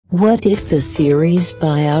What If the series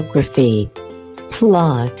Biography.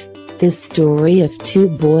 Plot: the story of two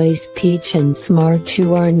boys, Peach and Smart,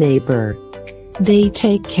 who are neighbor. They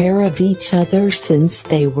take care of each other since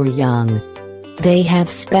they were young. They have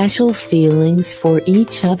special feelings for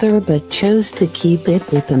each other but chose to keep it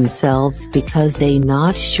with themselves because they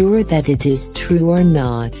not sure that it is true or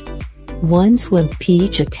not. Once when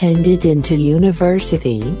Peach attended into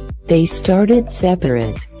university, they started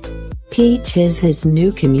separate. Peach is his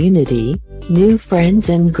new community, new friends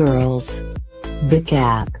and girls. The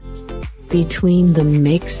gap between them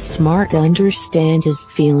makes Smart understand his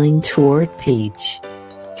feeling toward Peach.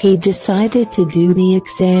 He decided to do the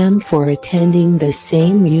exam for attending the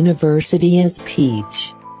same university as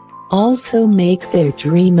Peach. Also make their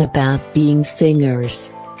dream about being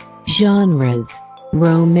singers. Genres: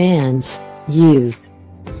 romance, youth.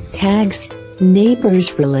 Tags: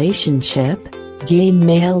 neighbors relationship, gay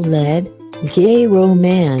male-led, gay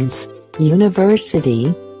romance,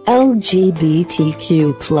 university,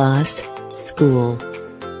 LGBTQ+, school.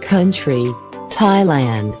 Country: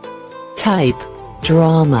 Thailand. Type: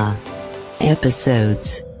 drama.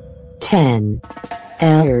 Episodes: 10.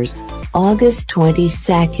 Airs August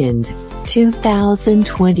 22,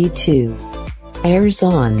 2022. Airs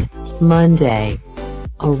on Monday.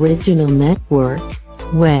 Original network: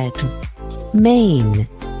 WeTV. Main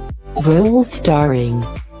role starring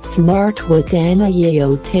Smart, Wattana,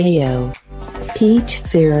 Yaotao, Peach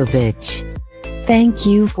Firovich. Thank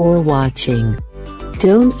you for watching.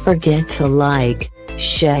 Don't forget to like,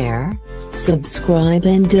 share, subscribe,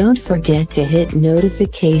 and don't forget to hit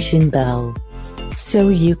notification bell so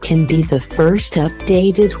you can be the first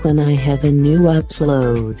updated when I have a new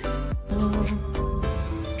upload.